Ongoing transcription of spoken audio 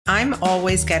I'm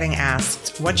always getting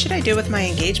asked, what should I do with my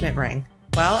engagement ring?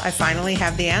 Well, I finally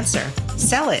have the answer.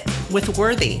 Sell it with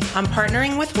Worthy. I'm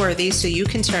partnering with Worthy so you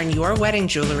can turn your wedding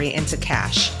jewelry into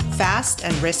cash, fast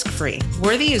and risk-free.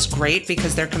 Worthy is great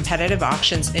because their competitive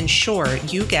auctions ensure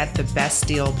you get the best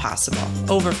deal possible.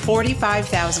 Over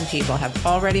 45,000 people have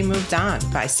already moved on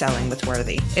by selling with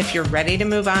Worthy. If you're ready to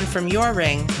move on from your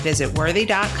ring, visit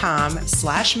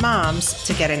worthy.com/moms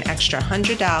to get an extra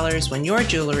 $100 when your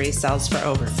jewelry sells for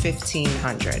over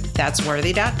 $1,500. That's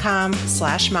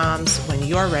worthy.com/moms when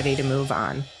you're ready to move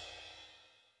on.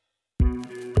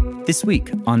 This week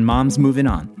on Moms Moving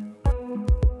On.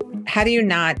 How do you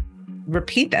not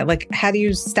repeat that? Like, how do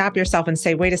you stop yourself and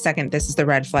say, wait a second, this is the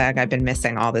red flag I've been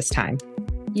missing all this time?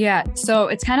 Yeah. So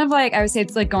it's kind of like, I would say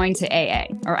it's like going to AA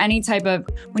or any type of,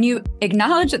 when you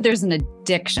acknowledge that there's an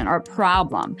addiction or a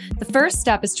problem, the first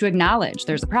step is to acknowledge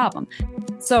there's a problem.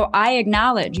 So I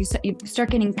acknowledge, you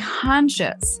start getting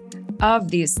conscious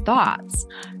of these thoughts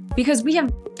because we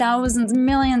have thousands,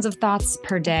 millions of thoughts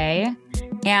per day,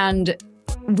 and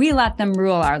we let them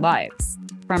rule our lives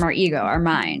from our ego, our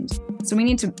mind. So we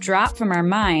need to drop from our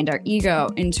mind, our ego,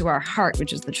 into our heart,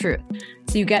 which is the truth.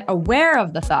 So you get aware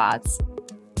of the thoughts,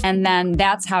 and then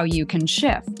that's how you can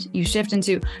shift. You shift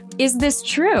into, is this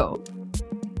true?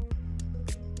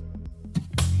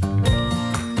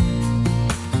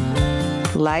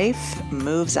 Life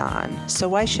moves on, so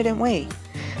why shouldn't we?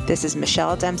 This is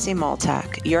Michelle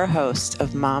Dempsey-Multack, your host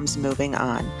of Moms Moving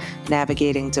On,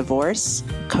 navigating divorce,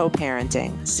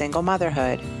 co-parenting, single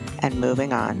motherhood, and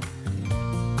moving on.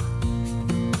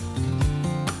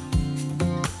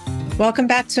 Welcome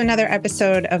back to another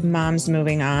episode of Moms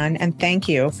Moving On, and thank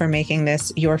you for making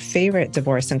this your favorite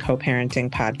divorce and co-parenting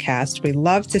podcast. We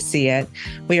love to see it.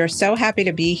 We are so happy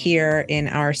to be here in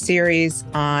our series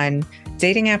on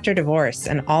dating after divorce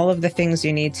and all of the things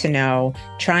you need to know,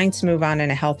 trying to move on in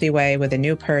a healthy way with a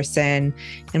new person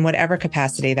in whatever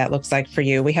capacity that looks like for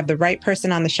you. We have the right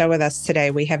person on the show with us today.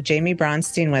 We have Jaime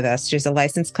Bronstein with us. She's a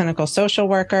licensed clinical social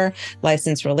worker,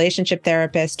 licensed relationship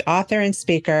therapist, author, and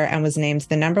speaker, and was named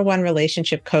the #1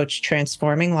 relationship coach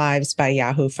transforming lives by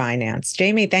Yahoo Finance.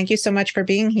 Jaime, thank you so much for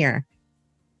being here.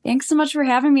 Thanks so much for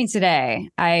having me today.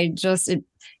 It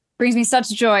brings me such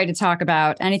joy to talk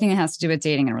about anything that has to do with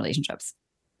dating and relationships.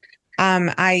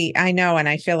 I know, and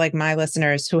I feel like my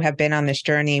listeners who have been on this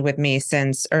journey with me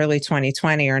since early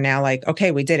 2020 are now like, okay,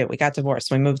 we did it. We got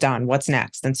divorced. We moved on. What's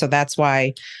next? And so that's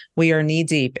why we are knee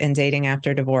deep in dating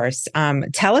after divorce.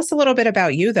 Tell us a little bit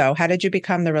about you, though. How did you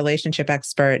become the relationship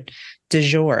expert du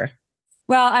jour?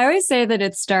 Well, I always say that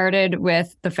it started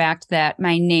with the fact that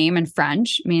my name in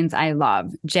French means I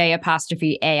love.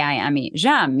 J'Aime,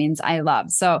 j'aime means I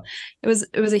love. So it was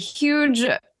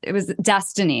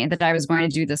destiny that I was going to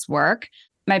do this work.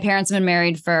 My parents have been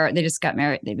married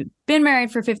they've been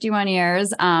married for 51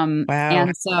 years. Wow.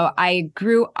 And so I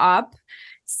grew up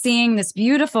seeing this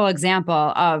beautiful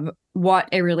example of what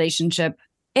a relationship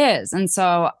is. And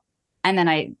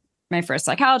then my first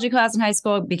psychology class in high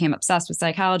school, became obsessed with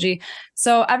psychology.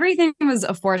 So everything was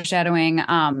a foreshadowing.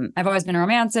 I've always been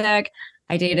romantic.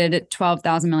 I dated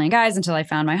 12,000 million guys until I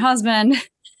found my husband.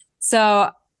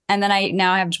 And then I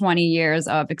now have 20 years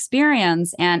of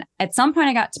experience. And at some point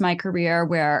I got to my career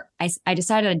where I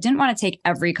decided I didn't want to take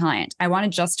every client. I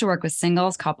wanted just to work with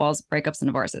singles, couples, breakups, and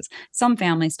divorces, some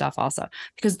family stuff also,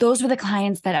 because those were the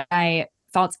clients that I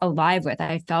felt alive with.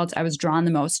 I felt I was drawn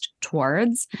the most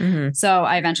towards. Mm-hmm. So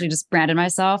I eventually just branded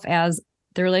myself as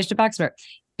the relationship expert.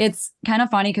 It's kind of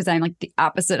funny because I'm like the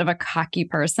opposite of a cocky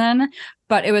person,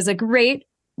 but it was a great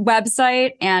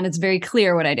website and it's very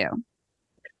clear what I do.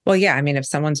 Well, yeah. I mean, if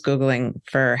someone's Googling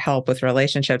for help with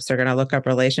relationships, they're going to look up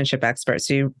relationship experts.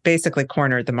 So you basically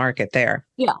cornered the market there.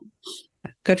 Yeah.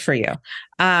 Good for you.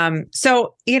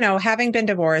 So, having been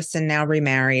divorced and now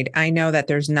remarried, I know that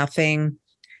there's nothing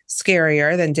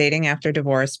scarier than dating after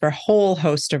divorce for a whole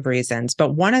host of reasons.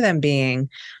 But one of them being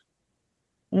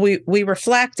we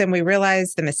reflect and we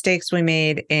realize the mistakes we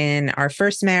made in our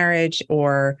first marriage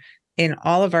or in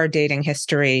all of our dating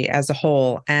history as a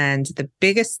whole. And the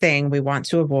biggest thing we want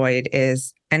to avoid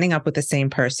is ending up with the same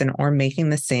person or making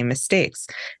the same mistakes.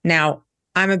 Now,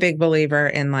 I'm a big believer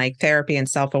in like therapy and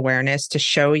self-awareness to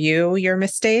show you your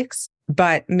mistakes,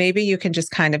 but maybe you can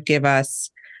just kind of give us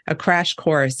a crash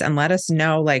course and let us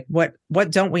know, like, what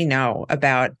don't we know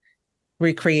about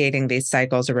recreating these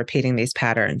cycles or repeating these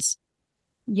patterns?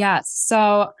 Yes.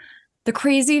 So the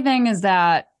crazy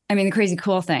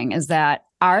cool thing is that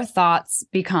our thoughts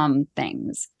become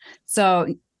things. So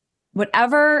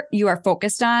whatever you are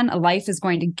focused on, a life is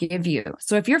going to give you.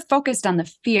 So if you're focused on the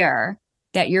fear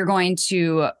that you're going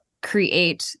to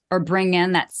create or bring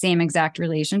in that same exact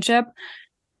relationship,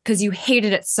 because you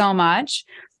hated it so much,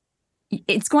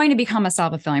 it's going to become a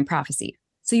self-fulfilling prophecy.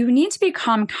 So you need to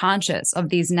become conscious of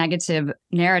these negative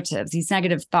narratives, these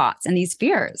negative thoughts, and these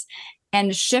fears,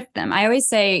 and shift them. I always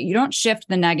say you don't shift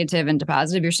the negative into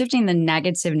positive. You're shifting the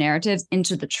negative narratives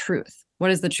into the truth.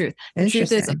 What is the truth? The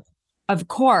truth is, of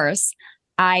course,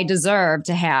 I deserve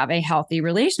to have a healthy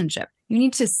relationship. You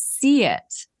need to see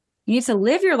it. You need to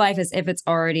live your life as if it's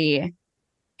already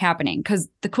happening. Because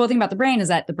the cool thing about the brain is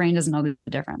that the brain doesn't know the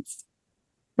difference.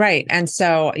 Right. And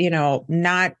so,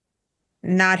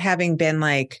 not having been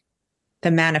like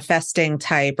the manifesting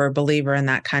type or believer in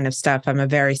that kind of stuff. I'm a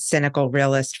very cynical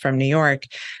realist from New York.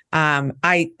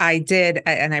 I did,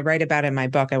 and I write about it in my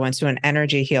book, I went to an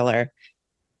energy healer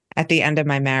at the end of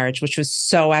my marriage, which was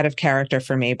so out of character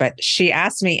for me. But she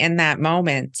asked me in that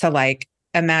moment to like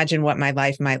imagine what my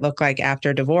life might look like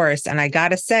after divorce. And I got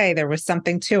to say, there was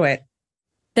something to it.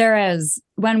 There is.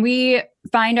 When we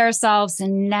find ourselves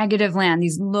in negative land,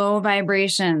 these low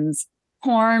vibrations,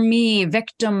 poor me,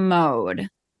 victim mode,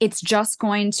 it's just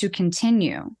going to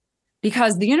continue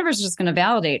because the universe is just going to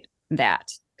validate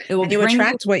that. It will you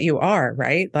attract what you are,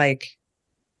 right? Like,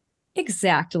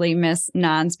 exactly, Miss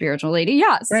Non-Spiritual Lady.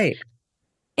 Yes. Right.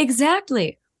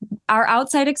 Exactly. Our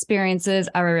outside experiences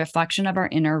are a reflection of our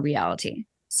inner reality.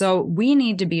 So we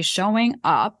need to be showing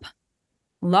up,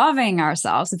 loving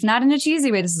ourselves. It's not in a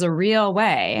cheesy way. This is a real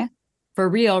way for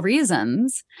real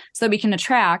reasons so that we can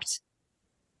attract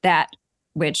that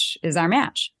which is our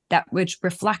match, that which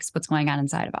reflects what's going on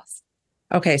inside of us.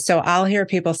 Okay. So I'll hear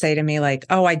people say to me like,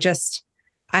 oh, I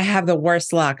have the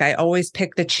worst luck. I always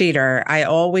pick the cheater. I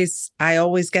always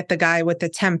get the guy with the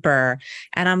temper.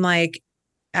 And I'm like,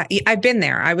 I've been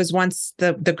there. I was once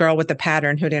the girl with the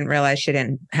pattern who didn't realize she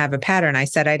didn't have a pattern. I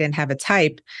said I didn't have a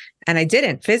type, and I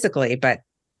didn't physically, but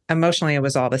emotionally it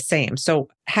was all the same. So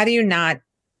how do you not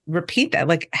repeat that?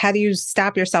 Like, how do you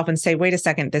stop yourself and say, wait a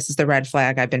second, this is the red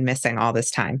flag I've been missing all this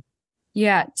time?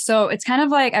 Yeah. So it's kind of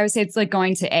like, I would say it's like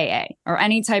going to AA or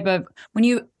any type of, when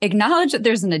you acknowledge that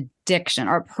there's an addiction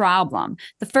or a problem,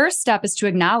 the first step is to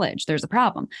acknowledge there's a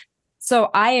problem. So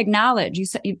I acknowledge,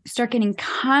 you start getting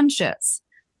conscious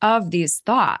of these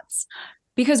thoughts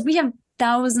because we have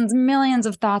thousands, millions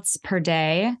of thoughts per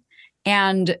day,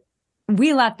 and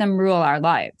we let them rule our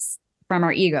lives from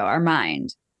our ego, our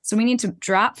mind. So we need to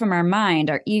drop from our mind,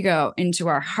 our ego, into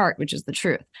our heart, which is the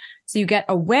truth. So you get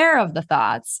aware of the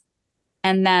thoughts,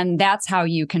 and then that's how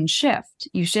you can shift.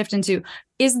 You shift into,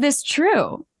 is this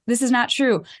true? This is not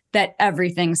true that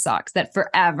everything sucks, that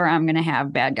forever I'm going to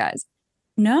have bad guys.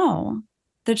 No,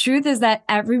 the truth is that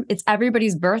it's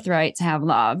everybody's birthright to have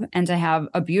love and to have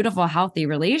a beautiful, healthy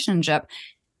relationship.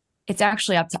 It's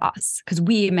actually up to us because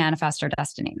we manifest our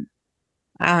destiny.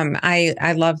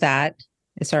 I love that.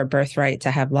 It's our birthright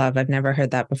to have love. I've never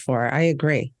heard that before. I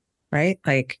agree, right?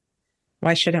 Like,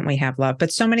 why shouldn't we have love?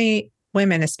 But so many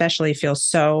women especially feel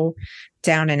so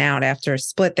down and out after a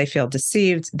split. They feel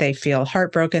deceived. They feel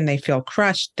heartbroken. They feel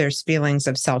crushed. There's feelings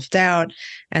of self-doubt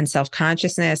and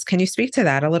self-consciousness. Can you speak to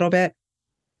that a little bit?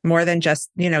 More than just,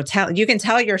 you can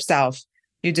tell yourself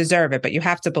you deserve it, but you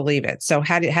have to believe it. So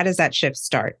how does that shift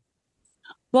start?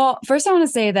 Well, first I want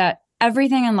to say that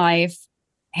everything in life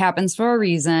happens for a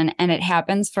reason, and it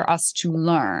happens for us to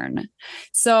learn.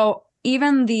 So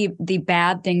even the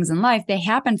bad things in life, they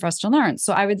happen for us to learn.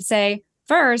 So I would say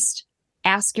first,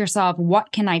 ask yourself,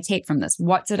 what can I take from this?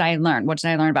 What did I learn? What did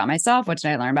I learn about myself? What did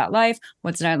I learn about life?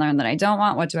 What did I learn that I don't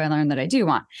want? What do I learn that I do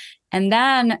want? And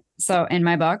then, so in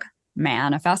my book,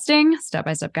 Manifesting,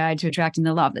 Step-by-Step Guide to Attracting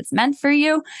the Love That's Meant for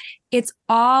You, it's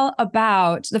all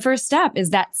about, the first step is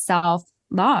that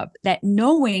self-love, that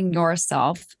knowing your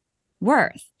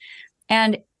self-worth.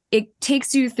 And it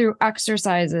takes you through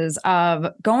exercises of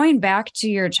going back to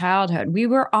your childhood. We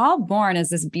were all born as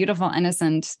this beautiful,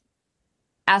 innocent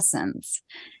essence,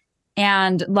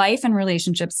 and life and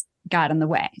relationships got in the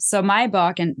way. So my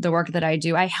book and the work that I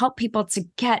do, I help people to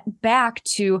get back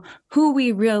to who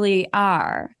we really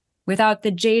are without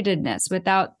the jadedness,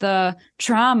 without the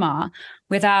trauma,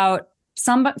 without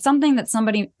something that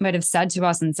somebody might have said to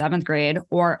us in 7th grade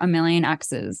or a million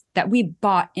exes that we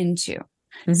bought into.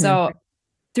 Mm-hmm. So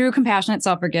through compassionate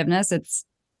self-forgiveness, it's,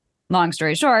 long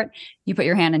story short, you put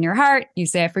your hand in your heart, you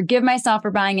say, I forgive myself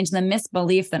for buying into the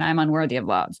misbelief that I'm unworthy of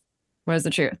love. What is the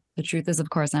truth? The truth is, of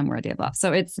course, I'm worthy of love.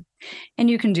 So and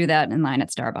you can do that in line at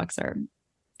Starbucks or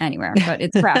anywhere, but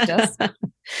it's practice.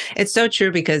 It's so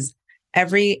true because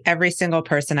every single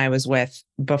person I was with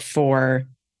before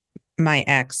my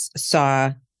ex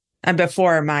saw and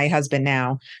before my husband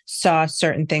now, saw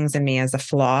certain things in me as a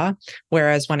flaw.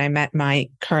 Whereas when I met my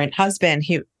current husband,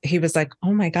 he was like,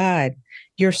 oh my God,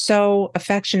 you're so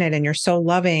affectionate and you're so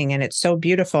loving and it's so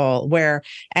beautiful. Where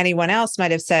anyone else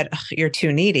might have said, you're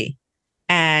too needy.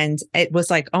 And it was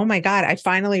like, oh my God, I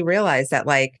finally realized that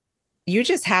like, you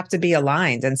just have to be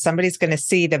aligned and somebody's going to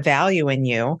see the value in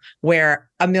you where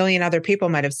a million other people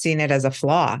might have seen it as a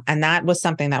flaw. And that was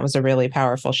something that was a really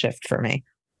powerful shift for me.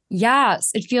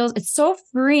 Yes, it's so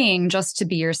freeing just to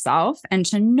be yourself and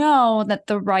to know that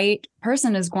the right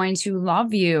person is going to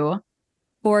love you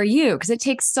for you. Because it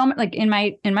takes so much, like in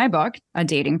my book, a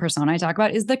dating persona I talk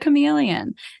about is the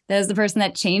chameleon. That is the person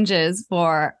that changes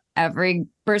for every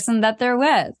person that they're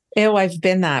with. Ew, I've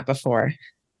been that before.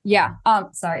 Yeah.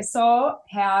 Sorry. So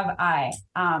have I.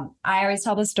 I always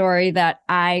tell the story that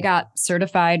I got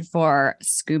certified for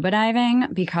scuba diving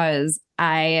because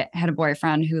I had a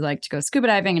boyfriend who liked to go scuba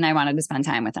diving and I wanted to spend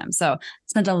time with him. So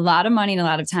spent a lot of money and a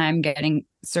lot of time getting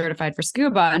certified for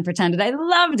scuba and pretended I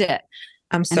loved it.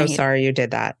 I'm so sorry you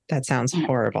did that. That sounds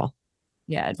horrible.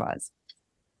 Yeah, it was.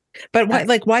 But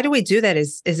why do we do that?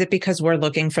 Is it because we're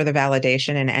looking for the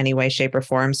validation in any way, shape, or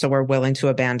form? So we're willing to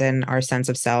abandon our sense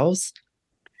of selves?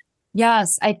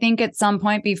 Yes, I think at some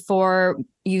point before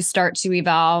you start to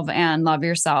evolve and love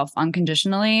yourself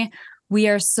unconditionally, we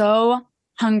are so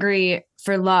hungry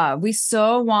for love. We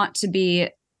so want to be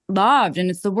loved. And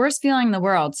it's the worst feeling in the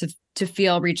world to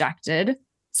feel rejected.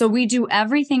 So we do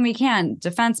everything we can,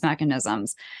 defense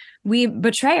mechanisms. We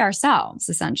betray ourselves,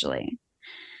 essentially.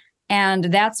 And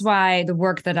that's why the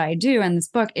work that I do in this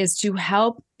book is to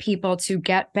help people to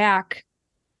get back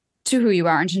to who you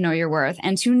are and to know your worth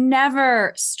and to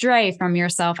never stray from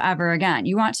yourself ever again.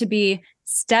 You want to be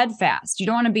steadfast. You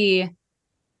don't want to be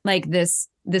like this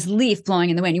leaf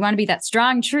blowing in the wind. You want to be that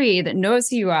strong tree that knows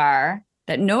who you are,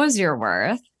 that knows your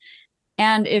worth.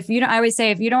 And I always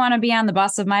say, if you don't want to be on the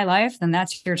bus of my life, then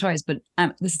that's your choice. But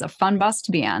this is a fun bus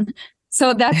to be on.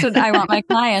 So that's what I want my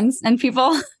clients and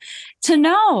people to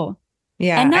know.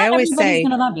 Yeah. And not I always say,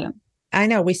 going to love you. I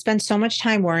know we spend so much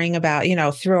time worrying about,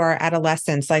 through our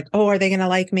adolescence, like, oh, are they going to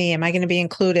like me? Am I going to be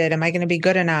included? Am I going to be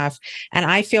good enough? And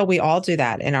I feel we all do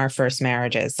that in our first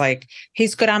marriages. Like,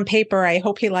 he's good on paper. I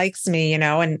hope he likes me,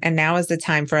 and now is the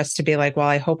time for us to be like, well,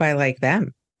 I hope I like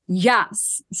them.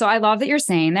 Yes. So I love that you're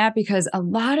saying that because a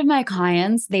lot of my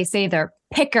clients, they say their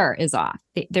picker is off.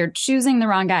 They're choosing the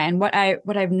wrong guy. And what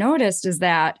I've noticed is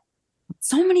that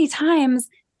so many times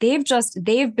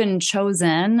they've been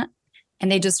chosen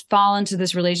and they just fall into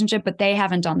this relationship, but they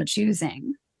haven't done the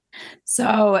choosing.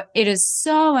 So it is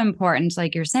so important,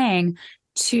 like you're saying,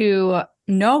 to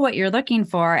know what you're looking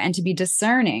for and to be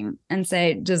discerning and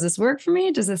say, does this work for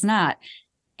me? Does this not?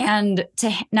 And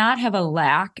to not have a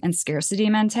lack and scarcity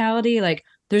mentality, like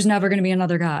there's never going to be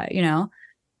another guy,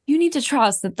 you need to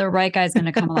trust that the right guy is going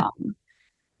to come along.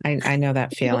 I know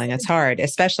that feeling. It's hard,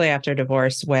 especially after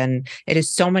divorce when it is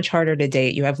so much harder to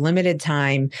date. You have limited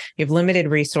time, you have limited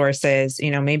resources,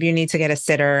 maybe you need to get a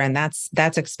sitter and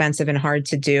that's expensive and hard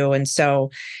to do. And so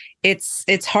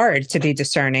it's hard to be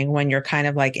discerning when you're kind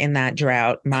of like in that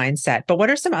drought mindset. But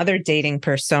what are some other dating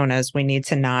personas we need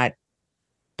to not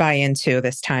buy into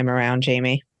this time around,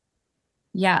 Jaime?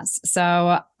 Yes.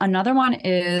 So another one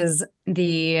is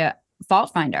the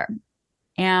fault finder.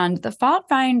 And the fault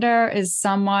finder is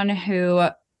someone who,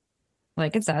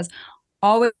 like it says,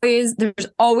 there's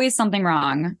always something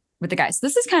wrong with the guy. So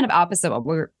this is kind of opposite of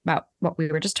what we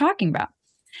were just talking about.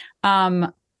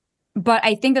 But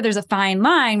I think that there's a fine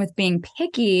line with being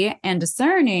picky and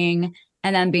discerning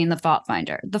and then being the fault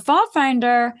finder. The fault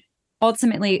finder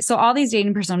ultimately, so all these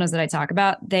dating personas that I talk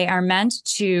about, they are meant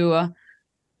to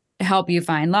help you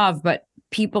find love, but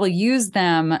people use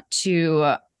them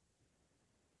to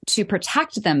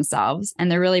protect themselves,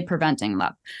 and they're really preventing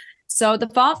love. So the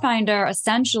fault finder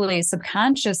essentially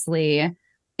subconsciously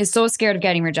is so scared of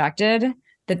getting rejected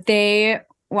that they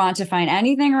want to find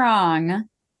anything wrong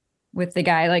with the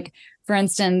guy. Like, for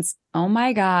instance, oh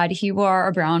my God, he wore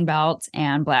a brown belt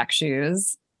and black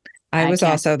shoes. I was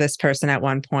also this person at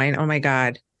one point. Oh my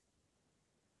God.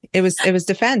 It was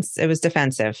defense. It was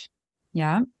defensive.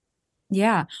 Yeah.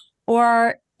 Yeah.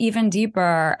 Or even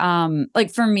deeper.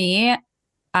 Like for me,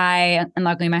 and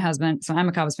luckily my husband, so I'm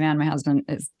a Cubs fan. My husband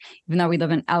is, even though we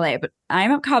live in LA, but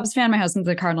I'm a Cubs fan. My husband's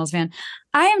a Cardinals fan.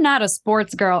 I am not a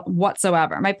sports girl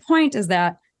whatsoever. My point is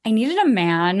that I needed a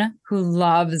man who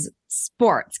loves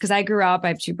sports because I grew up, I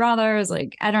have two brothers.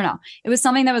 Like, I don't know. It was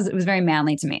something that was very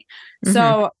manly to me. Mm-hmm.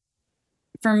 So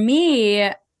for me,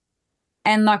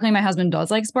 and luckily my husband does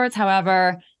like sports.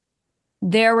 However,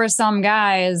 there were some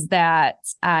guys that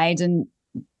I didn't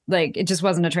like, it just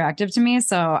wasn't attractive to me.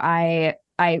 So I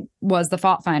I was the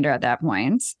fault finder at that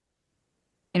point.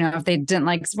 You know, if they didn't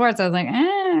like sports, I was like,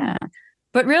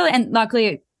 But really, and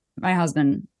luckily my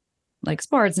husband likes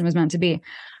sports and was meant to be.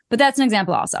 But that's an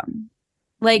example also.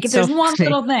 Like if So there's one funny.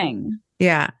 little thing.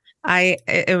 Yeah.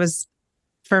 It was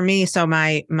for me. So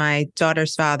my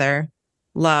daughter's father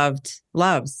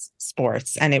loves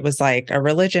sports, and it was like a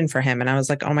religion for him. And I was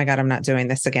like, oh my God, I'm not doing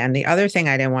this again. The other thing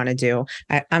I didn't want to do,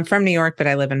 I'm from New York, but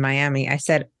I live in Miami. I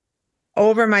said,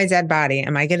 over my dead body,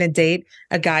 am I going to date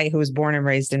a guy who was born and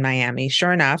raised in Miami?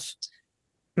 Sure enough,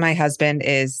 my husband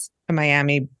is a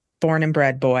Miami born and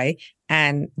bred boy,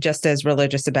 and just as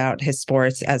religious about his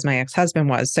sports as my ex-husband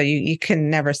was. So you can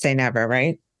never say never,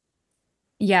 right?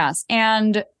 Yes.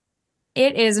 And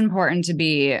it is important to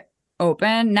be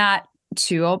open, not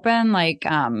too open. Like,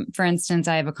 for instance,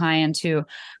 I have a client who,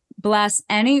 bless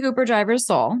any Uber driver's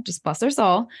soul, just bless their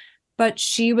soul, but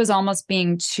she was almost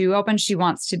being too open. She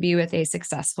wants to be with a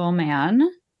successful man,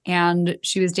 and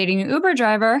she was dating an Uber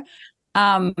driver.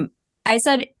 I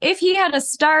said, if he had a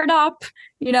startup,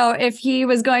 you know, if he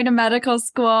was going to medical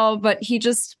school, but he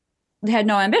just had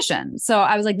no ambition. So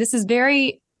I was like, this is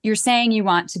you're saying you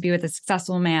want to be with a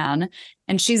successful man,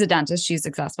 and she's a dentist, she's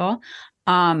successful.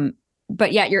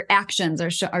 But yet your actions are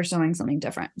showing something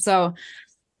different. So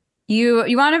you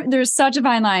want to, there's such a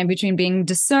fine line between being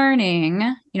discerning,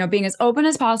 you know, being as open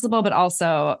as possible, but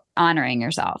also honoring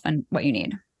yourself and what you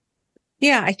need.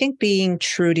 Yeah, I think being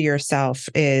true to yourself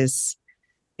is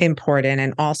important,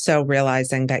 and also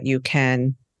realizing that you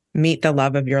can meet the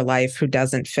love of your life who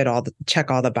doesn't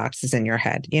check all the boxes in your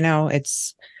head. You know,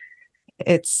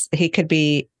 he could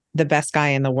be the best guy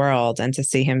in the world, and to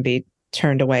see him be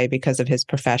turned away because of his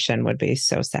profession would be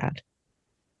so sad.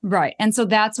 Right. And so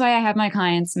that's why I have my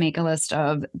clients make a list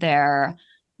of their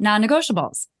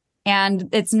non-negotiables. And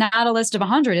it's not a list of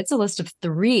 100, it's a list of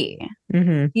 3.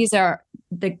 Mm-hmm. These are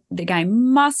the guy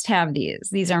must have these.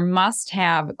 These are must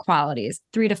have qualities,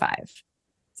 3 to 5.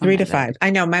 3 to 5. I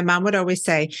know my mom would always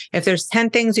say, if there's 10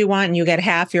 things you want and you get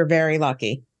half, you're very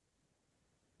lucky.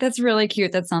 That's really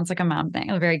cute. That sounds like a mom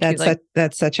thing. Very cute.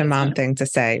 That's such a mom thing to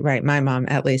say. Right. My mom,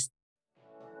 at least.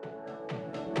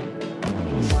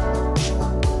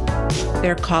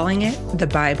 They're calling it the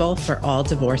Bible for all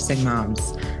divorcing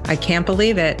moms. I can't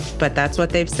believe it, but that's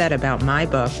what they've said about my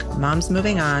book, Moms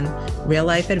Moving On, Real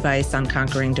Life Advice on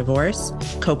Conquering Divorce,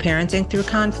 Co-Parenting Through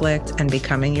Conflict, and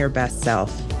Becoming Your Best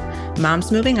Self.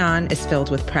 Moms Moving On is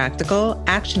filled with practical,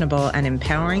 actionable, and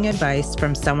empowering advice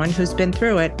from someone who's been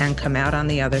through it and come out on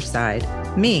the other side,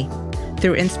 me.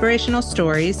 Through inspirational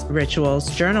stories,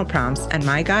 rituals, journal prompts, and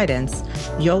my guidance,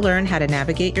 you'll learn how to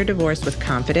navigate your divorce with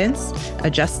confidence,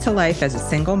 adjust to life as a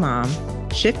single mom,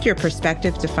 shift your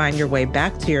perspective to find your way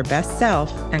back to your best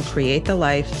self, and create the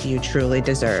life you truly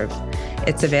deserve.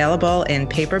 It's available in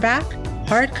paperback,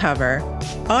 hardcover,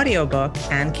 audiobook,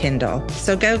 and Kindle.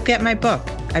 So go get my book.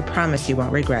 I promise you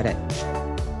won't regret it.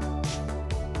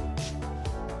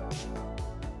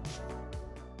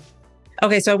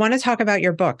 Okay, so I want to talk about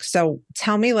your book. So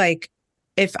tell me, like,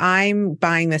 if I'm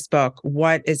buying this book,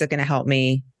 what is it going to help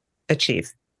me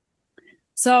achieve?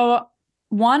 So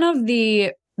one of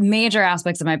the major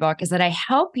aspects of my book is that I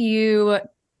help you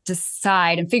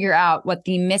decide and figure out what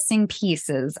the missing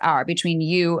pieces are between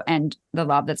you and the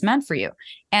love that's meant for you.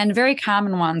 And very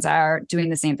common ones are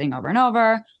doing the same thing over and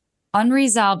over,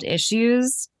 unresolved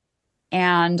issues,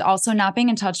 and also not being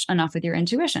in touch enough with your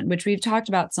intuition, which we've talked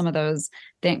about some of those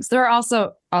things. There are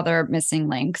also other missing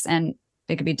links, and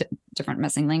they could be different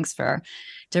missing links for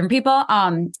different people.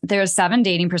 There's 7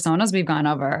 dating personas. We've gone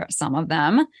over some of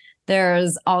them.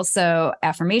 There's also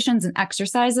affirmations and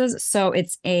exercises. So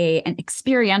it's an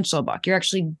experiential book. You're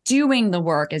actually doing the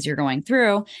work as you're going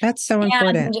through. That's so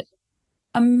important. And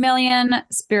a million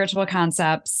spiritual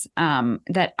concepts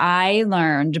that I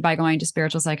learned by going to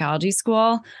spiritual psychology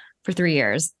school for 3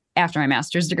 years after my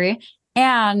master's degree.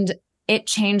 And it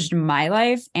changed my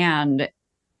life, and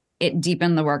it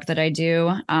deepened the work that I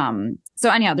do. So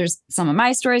anyhow, there's some of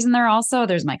my stories in there also.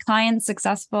 There's my clients'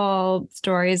 successful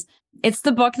stories. It's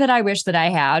the book that I wish that I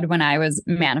had when I was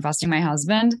manifesting my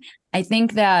husband. I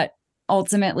think that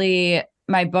ultimately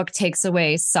my book takes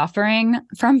away suffering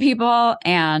from people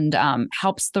and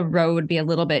helps the road be a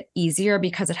little bit easier,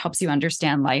 because it helps you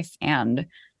understand life and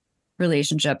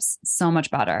relationships so much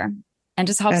better, and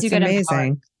just helps you get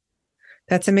empowered.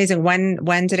 That's amazing.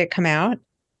 When did it come out?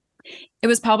 It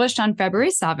was published on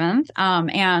February 7th.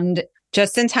 And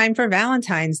just in time for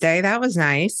Valentine's Day. That was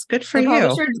nice. Good for you.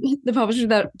 The publisher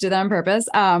that did that on purpose.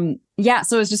 Yeah.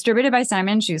 So it was distributed by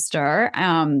Simon & Schuster.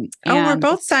 We're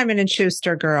both Simon &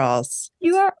 Schuster girls.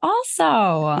 You are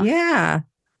also. Yeah.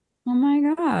 Oh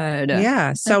my God.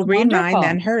 Yeah. So That's read mine, wonderful.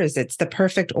 then hers. It's the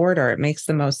perfect order. It makes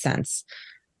the most sense.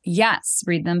 Yes,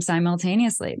 read them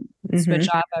simultaneously. Switch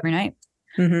off every night.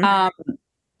 Mm-hmm.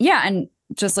 Yeah, and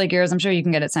just like yours, I'm sure you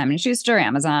can get it Simon & Schuster,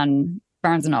 Amazon,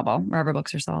 Barnes & Noble, wherever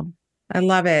books are sold. I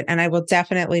love it. And I will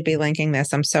definitely be linking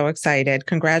this. I'm so excited.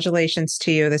 Congratulations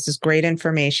to you. This is great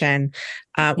information.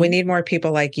 We need more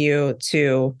people like you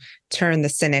to turn the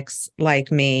cynics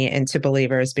like me into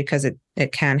believers, because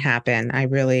it can happen. I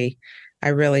really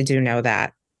do know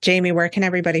that. Jaime, where can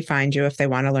everybody find you if they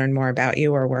want to learn more about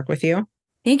you or work with you?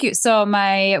 Thank you. So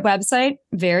my website,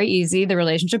 very easy,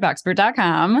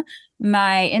 therelationshipexpert.com.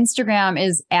 My Instagram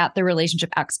is at the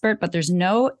relationship expert, but there's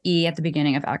no E at the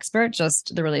beginning of expert,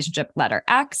 just the relationship letter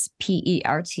X,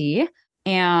 PERT.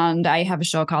 And I have a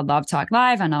show called Love Talk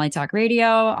Live on LA Talk Radio.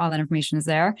 All that information is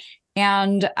there.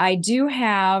 And I do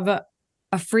have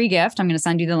a free gift. I'm going to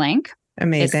send you the link.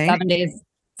 Amazing. It's 7 days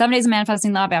of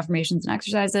manifesting love, affirmations and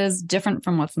exercises, different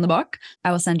from what's in the book.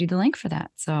 I will send you the link for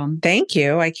that. So thank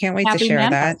you. I can't wait to share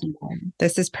that. Love.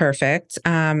 This is perfect.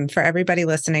 For everybody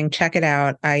listening, check it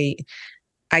out. I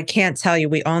can't tell you,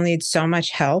 we all need so much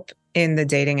help in the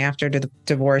dating after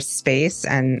divorce space.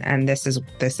 And this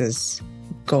is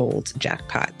gold,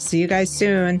 jackpot. See you guys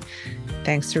soon.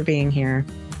 Thanks for being here.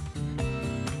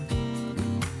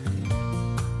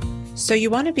 So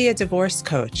you want to be a divorce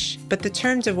coach, but the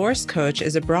term divorce coach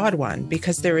is a broad one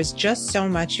because there is just so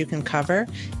much you can cover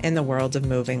in the world of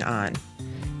moving on.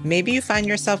 Maybe you find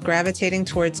yourself gravitating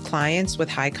towards clients with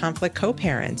high conflict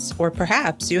co-parents, or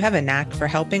perhaps you have a knack for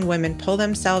helping women pull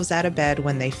themselves out of bed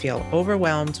when they feel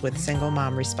overwhelmed with single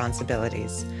mom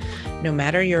responsibilities. No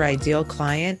matter your ideal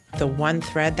client, the one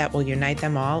thread that will unite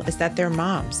them all is that they're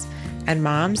moms, and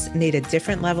moms need a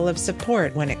different level of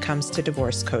support when it comes to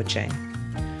divorce coaching.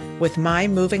 With my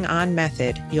Moving On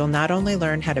method, you'll not only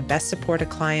learn how to best support a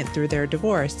client through their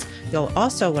divorce, you'll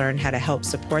also learn how to help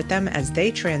support them as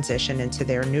they transition into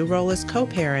their new role as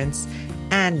co-parents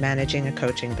and managing a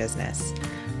coaching business.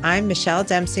 I'm Michelle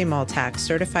Dempsey-Multack,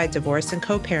 certified divorce and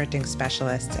co-parenting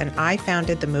specialist, and I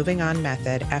founded the Moving On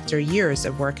method after years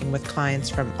of working with clients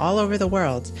from all over the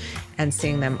world and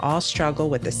seeing them all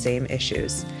struggle with the same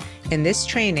issues. In this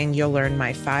training, you'll learn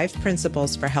my 5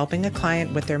 principles for helping a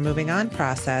client with their moving on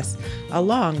process,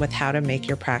 along with how to make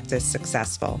your practice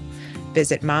successful.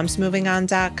 Visit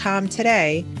momsmovingon.com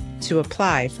today to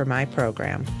apply for my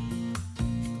program.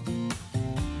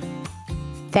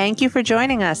 Thank you for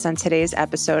joining us on today's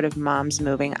episode of Moms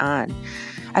Moving On.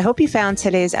 I hope you found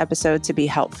today's episode to be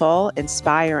helpful,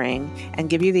 inspiring, and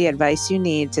give you the advice you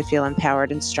need to feel empowered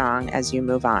and strong as you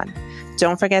move on.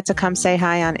 Don't forget to come say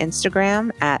hi on Instagram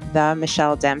at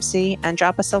 @TheMichelleDempsey and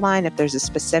drop us a line if there's a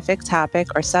specific topic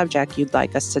or subject you'd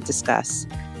like us to discuss.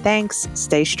 Thanks.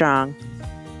 Stay strong.